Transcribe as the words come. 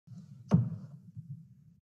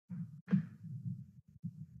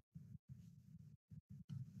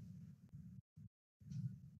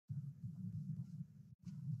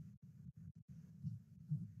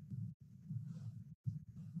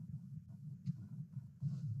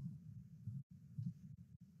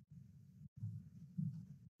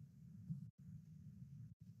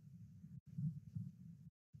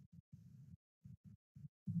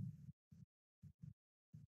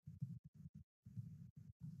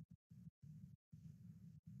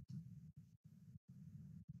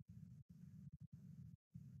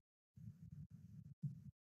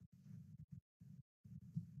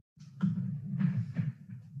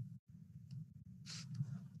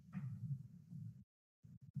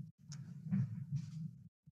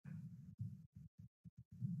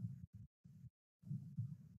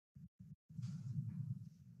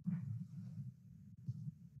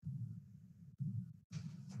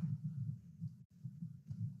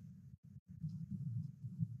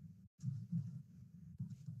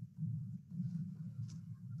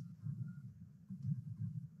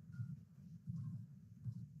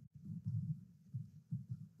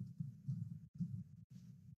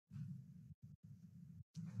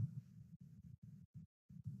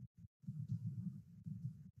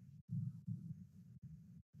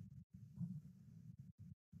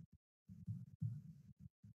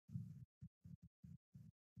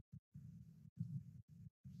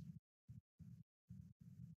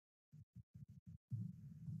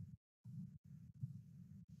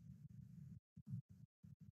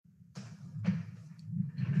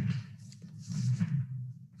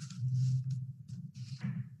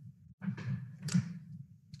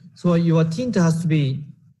So your tint has to be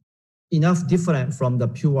enough different from the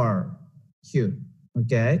pure hue.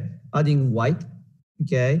 Okay, adding white.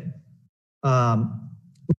 Okay,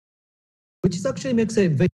 which is actually makes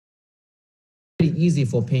it very easy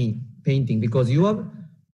for painting because your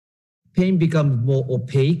paint becomes more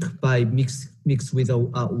opaque by mix with a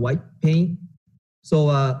white paint.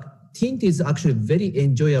 So tint is actually a very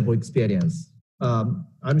enjoyable experience.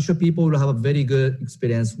 I'm sure people will have a very good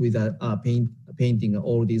experience with painting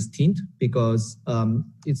all these tint because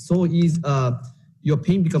it's so easy. Your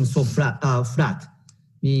paint becomes so flat,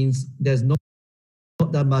 means there's not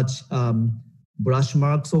that much brush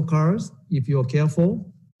marks or colors if you're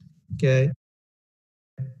careful. Okay.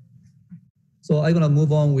 So I'm gonna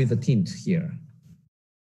move on with the tint here.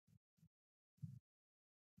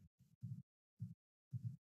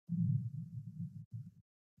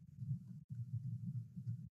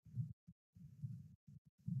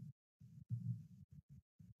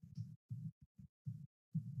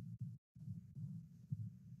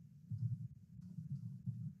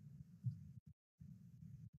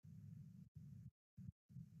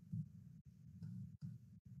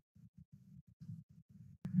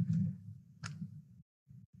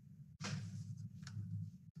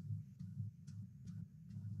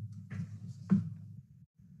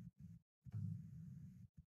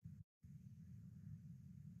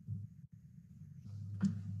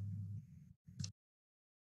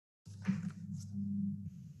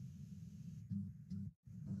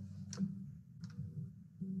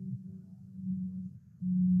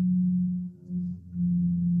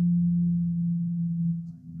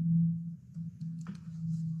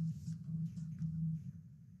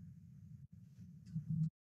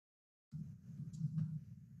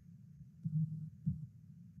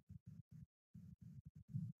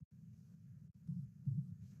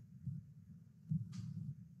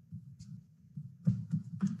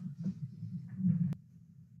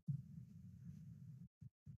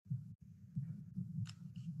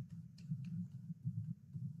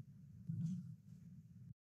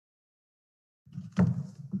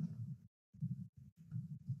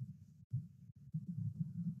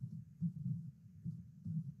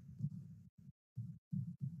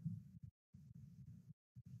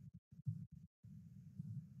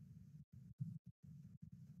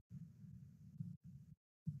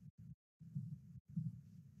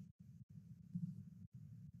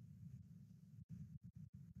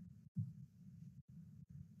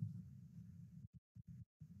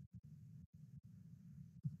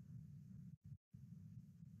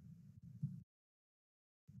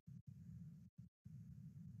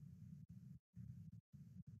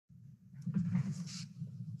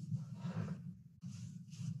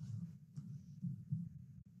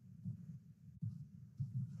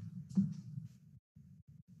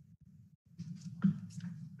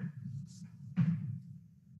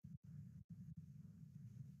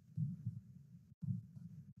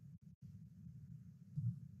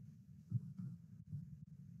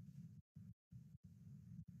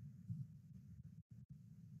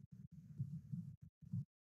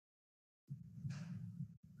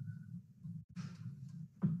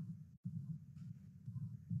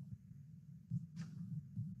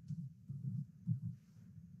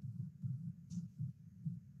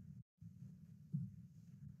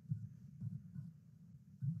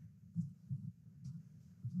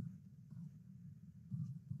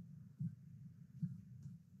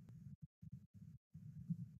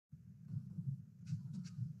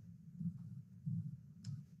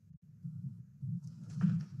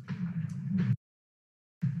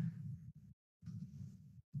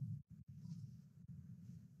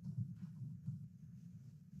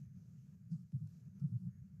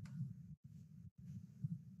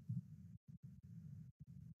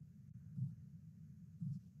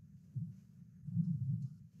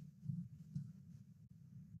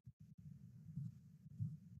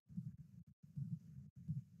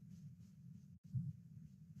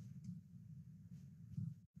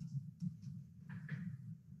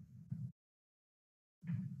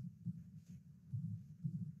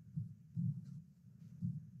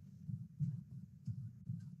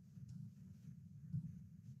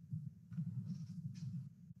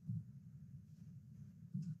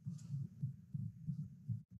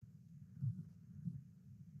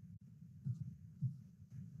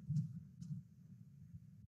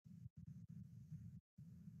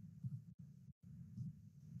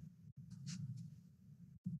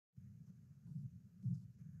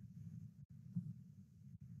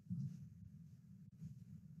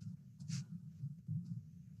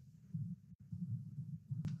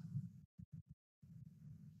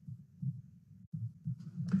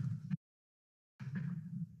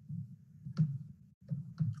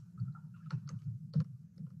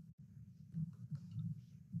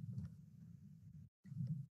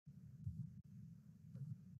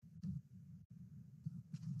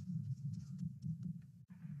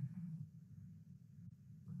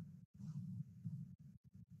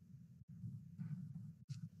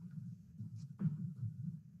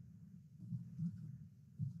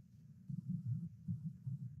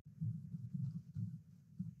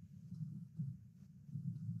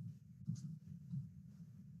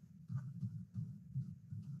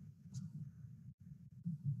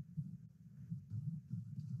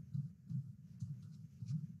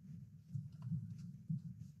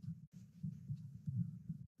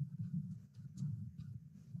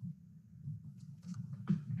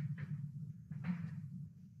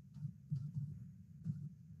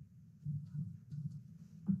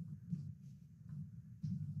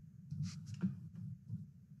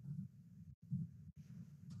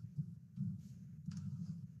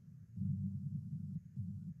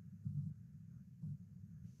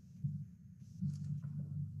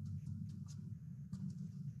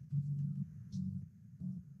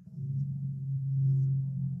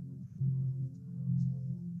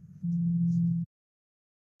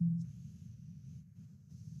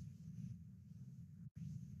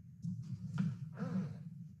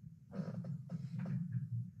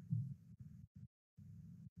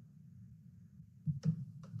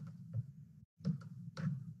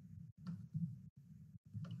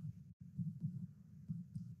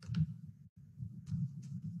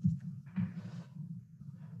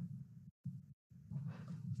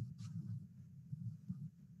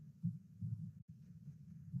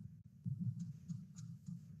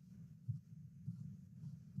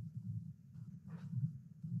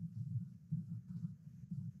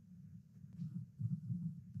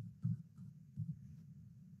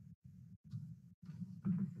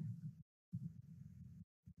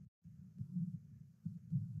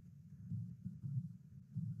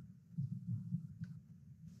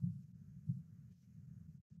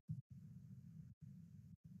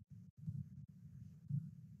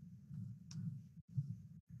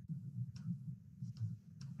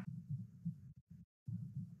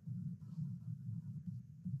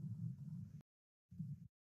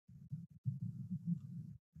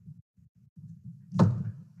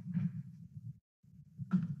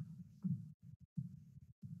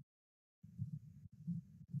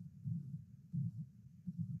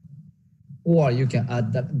 or you can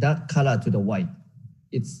add that color to the white.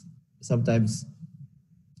 It's sometimes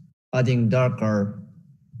adding darker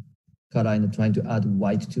color and trying to add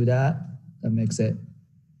white to that. That makes it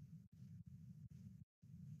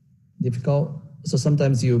difficult. So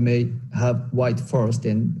sometimes you may have white first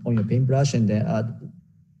and on your paintbrush and then add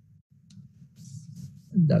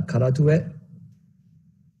that color to it.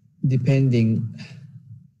 Depending,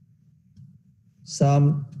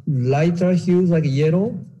 some lighter hues like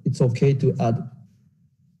yellow, it's okay to add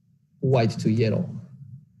white to yellow.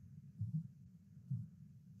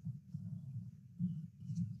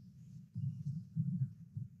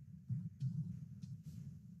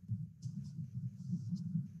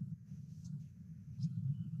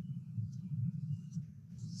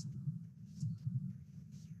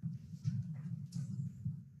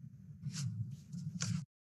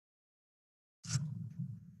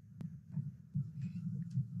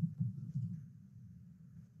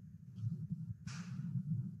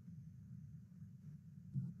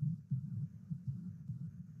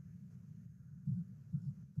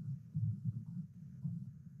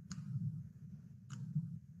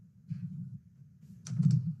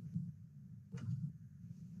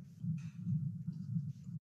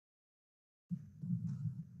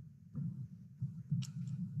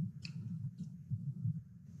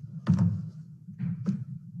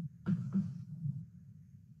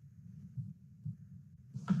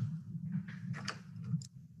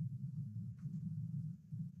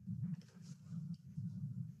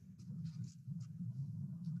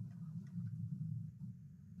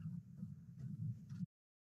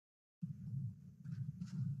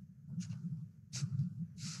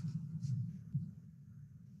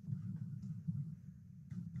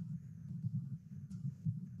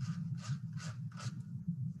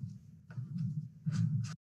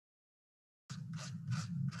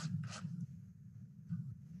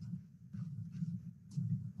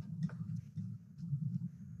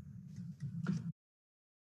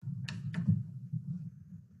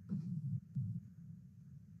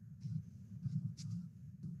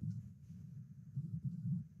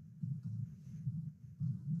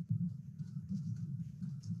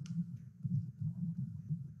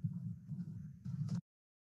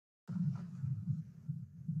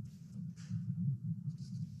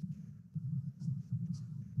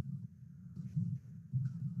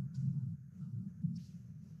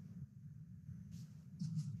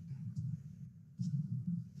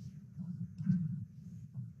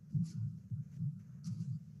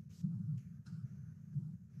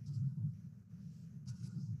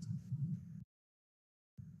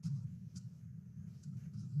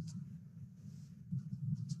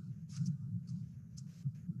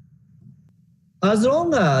 As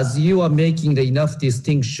long as you are making the enough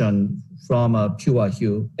distinction from a pure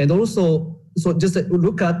hue, and also, so just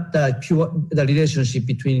look at the relationship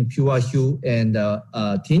between pure hue and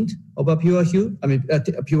tint of a pure hue. I mean,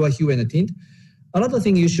 a pure hue and a tint. Another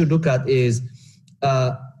thing you should look at is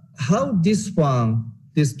how this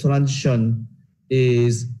transition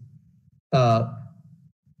is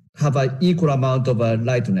have an equal amount of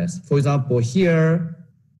lightness. For example, here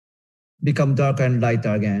become darker and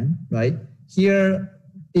lighter again, right? Here,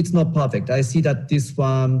 it's not perfect. I see that this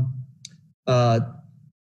one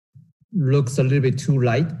looks a little bit too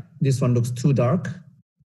light. This one looks too dark,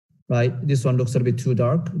 right? This one looks a little bit too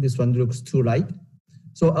dark. This one looks too light.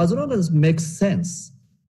 So as long as it makes sense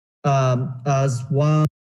as one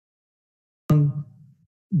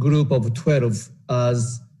group of 12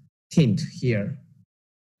 as tint here,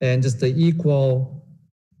 and just the equal,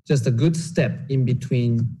 just a good step in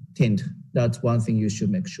between tint. That's one thing you should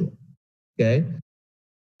make sure. Okay.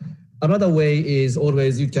 Another way is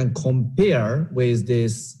always you can compare with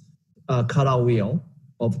this color wheel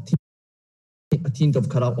of tint of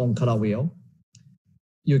color on color wheel.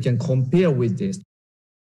 You can compare with this,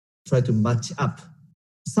 try to match up.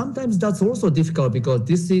 Sometimes that's also difficult because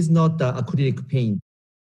this is not the acrylic paint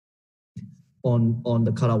on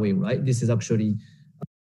the color wheel, right? This is actually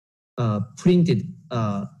printed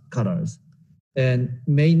colors and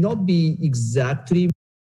may not be exactly.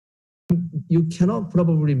 You cannot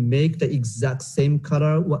probably make the exact same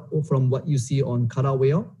color from what you see on color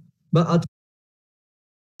wheel, but at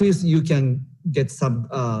least you can get some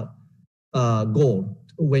goal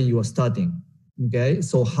when you are starting. Okay,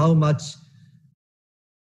 so how much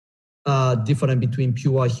different between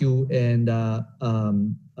pure hue and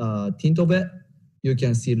tint of it? You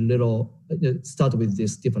can see little. Start with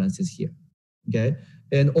these differences here. Okay,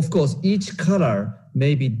 and of course each color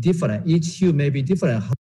may be different. Each hue may be different.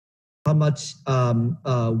 How much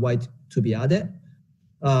white to be added?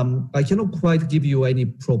 I cannot quite give you any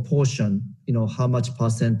proportion how much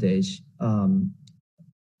percentage,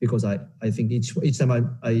 because I think each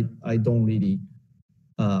time I don't really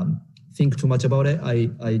think too much about it.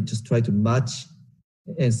 I just try to match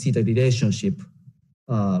and see the relationship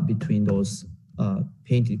between those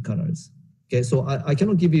painted colors. Okay, so I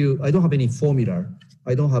cannot give you, I don't have any formula.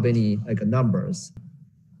 I don't have any numbers.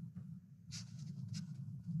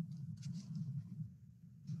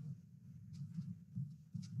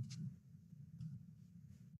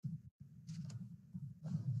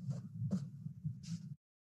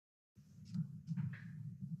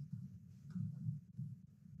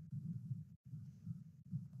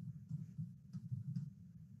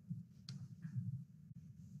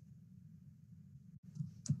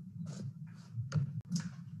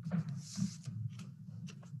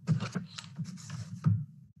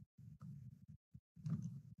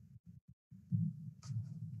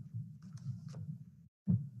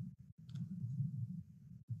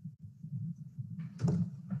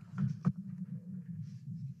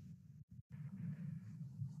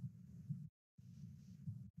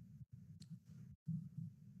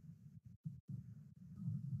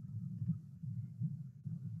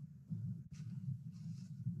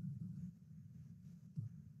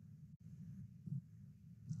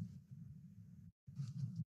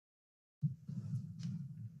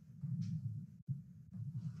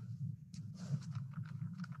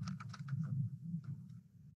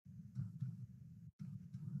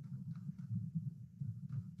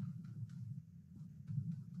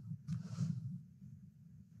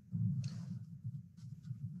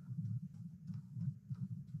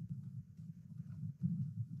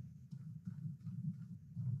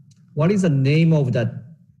 What is the name of that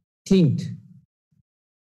tint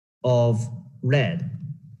of red?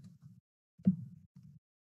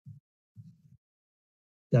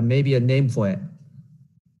 There may be a name for it.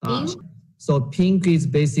 Pink? So pink is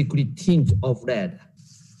basically tint of red.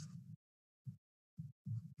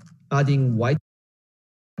 Adding white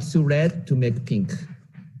to red to make pink.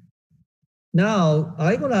 Now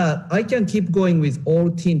I can keep going with all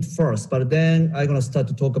tint first, but then I'm gonna start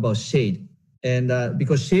to talk about shade, and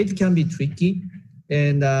because shade can be tricky,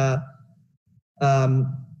 and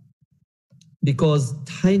because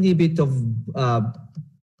tiny bit of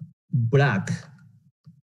black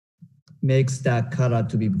makes that color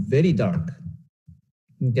to be very dark.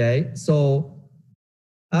 Okay, so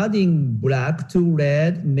adding black to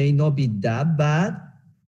red may not be that bad.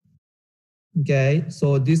 Okay,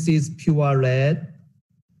 so this is pure red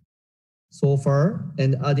so far,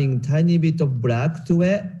 and adding tiny bit of black to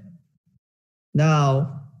it.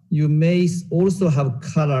 Now you may also have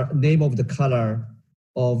color, name of the color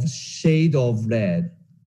of shade of red.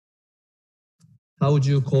 How would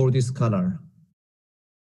you call this color?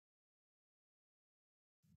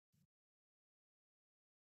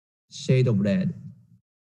 Shade of red.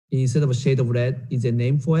 Instead of shade of red, is a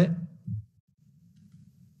name for it?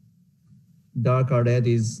 Darker red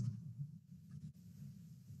is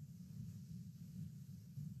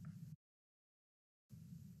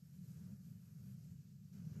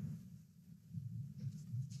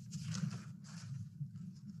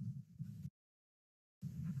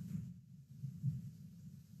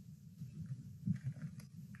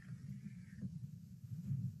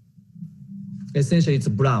essentially it's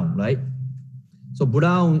brown, right? So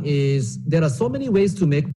brown is, there are so many ways to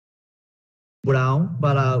make brown,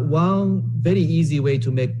 but one very easy way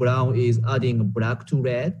to make brown is adding black to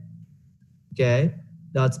red. Okay,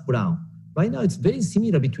 that's brown. Right now it's very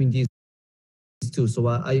similar between these two, so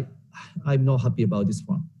I'm not happy about this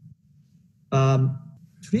one.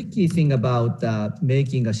 Tricky thing about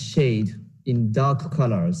making a shade in dark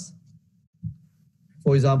colors.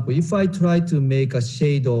 For example, if I try to make a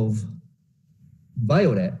shade of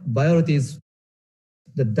violet, violet is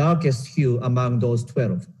the darkest hue among those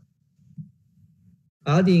 12.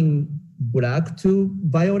 Adding black to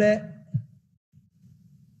violet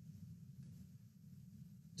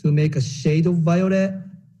to make a shade of violet,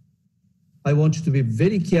 I want you to be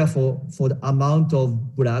very careful for the amount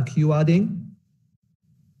of black you're adding,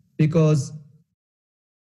 because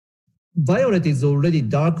violet is already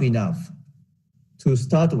dark enough to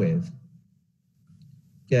start with.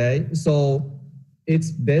 Okay, so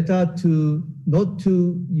it's better not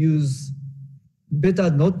to use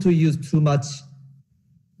too much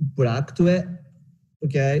black to it.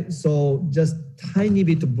 Okay, so just tiny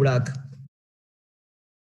bit of black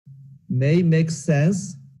may make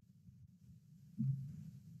sense.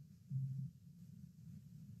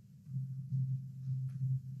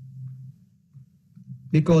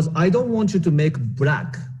 Because I don't want you to make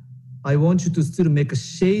black. I want you to still make a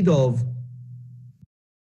shade of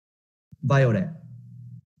violet.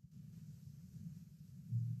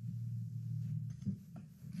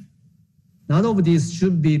 none of these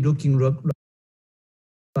should be looking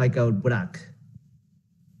like a black.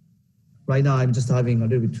 Right now, I'm just having a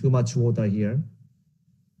little bit too much water here.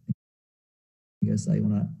 I guess I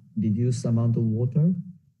want to reduce the amount of water.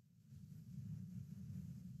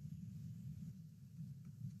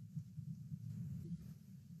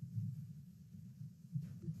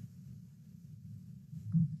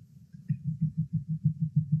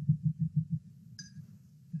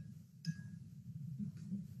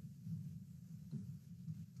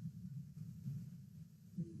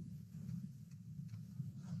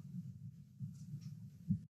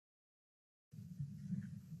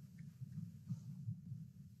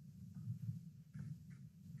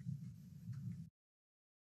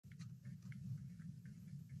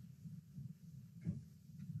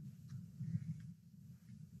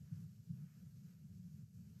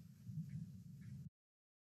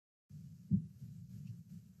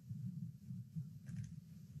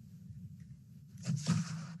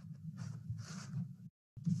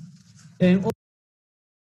 And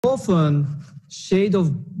often, shade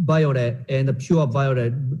of violet and pure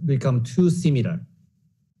violet become too similar.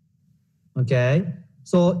 Okay,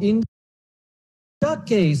 so in that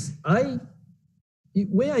case,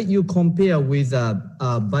 where you compare with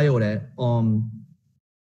violet on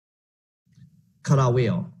color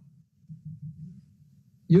wheel,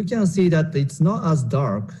 you can see that it's not as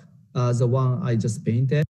dark as the one I just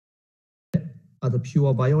painted, the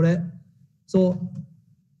pure violet. So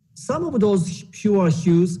some of those pure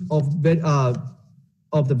hues of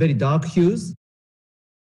the very dark hues,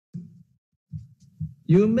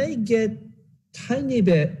 you may get tiny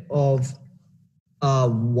bit of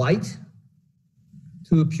white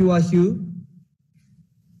to pure hue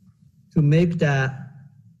to make that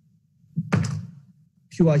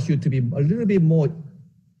pure hue to be a little bit more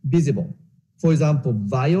visible. For example,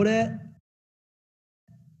 violet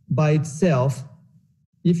by itself,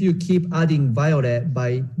 if you keep adding violet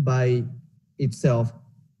by itself,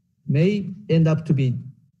 may end up to be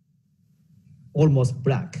almost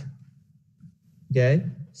black. Okay,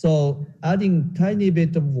 so adding tiny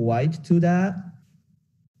bit of white to that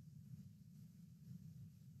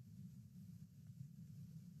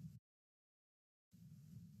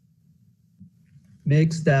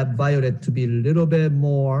makes that violet to be a little bit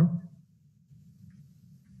more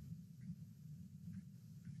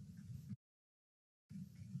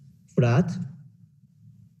flat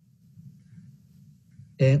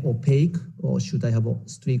and opaque. Or should I have a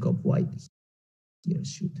streak of white here?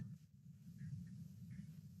 Should.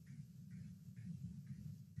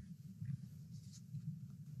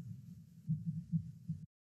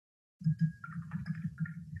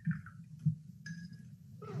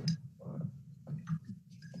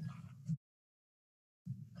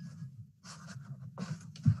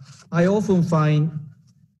 I often find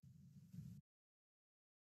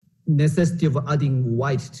necessity of adding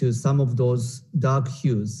white to some of those dark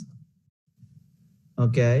hues.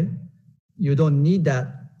 Okay, you don't need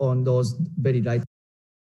that on those very light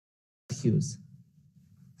hues.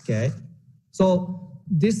 Okay, so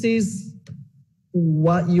this is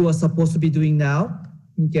what you are supposed to be doing now.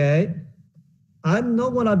 Okay, I'm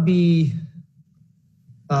not gonna be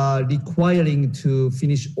requiring to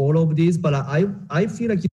finish all of these, but I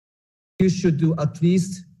feel like you should do at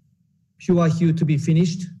least pure hue to be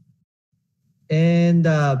finished and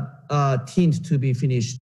tint to be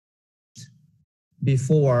finished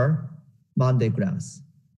before Monday class.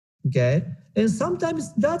 Okay, and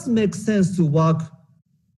sometimes that makes sense to work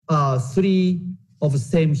 3 of the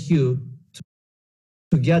same hue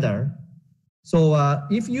together. So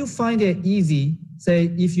if you find it easy, say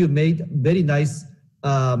if you made very nice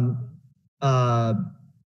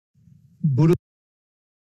blue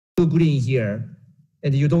green here,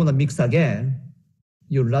 and you don't want to mix again,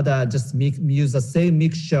 you rather just use the same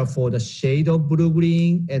mixture for the shade of blue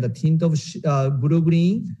green and the tint of blue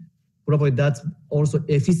green. Probably that's also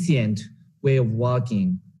efficient way of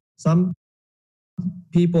working. Some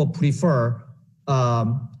people prefer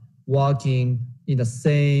working in the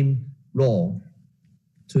same row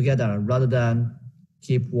together rather than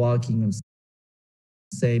keep working on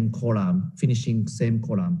same column, finishing same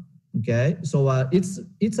column. Okay, so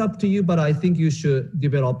it's up to you, but I think you should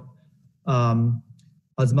develop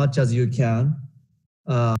as much as you can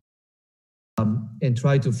and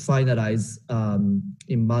try to finalize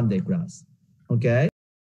in Monday class. Okay.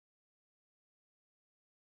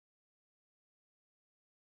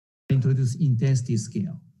 Introduce intensity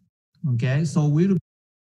scale. Okay, so we'll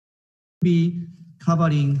be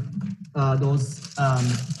covering those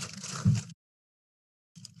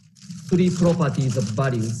 3 properties of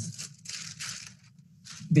values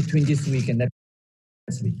between this week and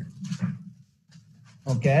next week.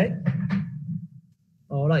 Okay.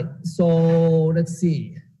 All right. So let's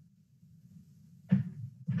see.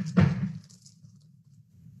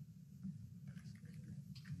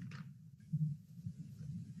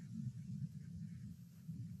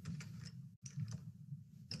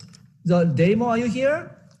 The demo, are you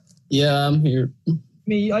here? Yeah, I'm here.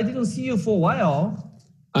 I didn't see you for a while.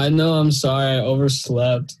 I know, I'm sorry, I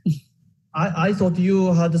overslept. I thought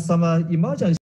you had some emergency.